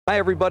Hi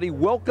everybody,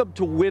 welcome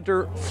to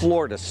winter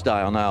Florida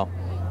style. Now,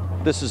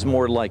 this is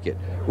more like it.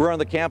 We're on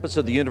the campus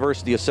of the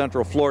University of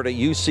Central Florida,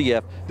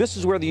 UCF. This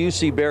is where the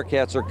UC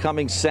Bearcats are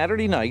coming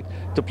Saturday night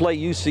to play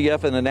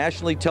UCF in a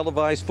nationally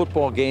televised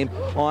football game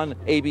on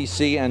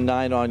ABC and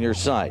 9 on your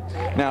side.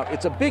 Now,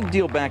 it's a big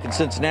deal back in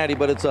Cincinnati,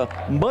 but it's a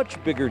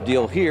much bigger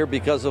deal here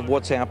because of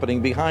what's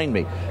happening behind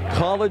me.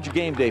 College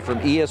Game Day from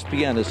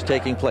ESPN is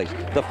taking place.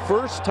 The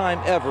first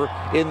time ever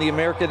in the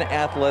American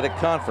Athletic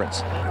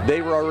Conference.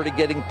 They were already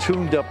getting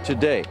tuned up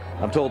today.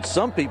 I'm told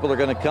some people are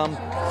going to come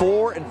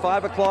 4 and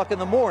 5 o'clock in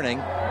the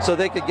morning so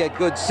they could get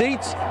good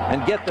seats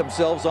and get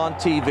themselves on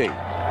TV.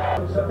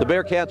 The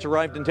Bearcats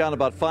arrived in town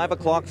about 5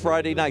 o'clock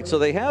Friday night, so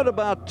they had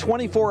about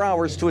 24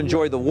 hours to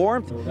enjoy the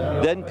warmth.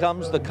 Then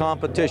comes the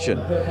competition.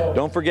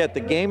 Don't forget,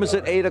 the game is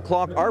at 8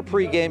 o'clock. Our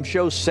pregame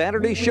show,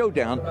 Saturday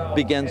Showdown,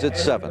 begins at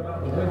 7.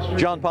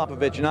 John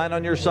Popovich, 9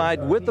 on your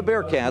side with the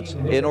Bearcats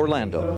in Orlando.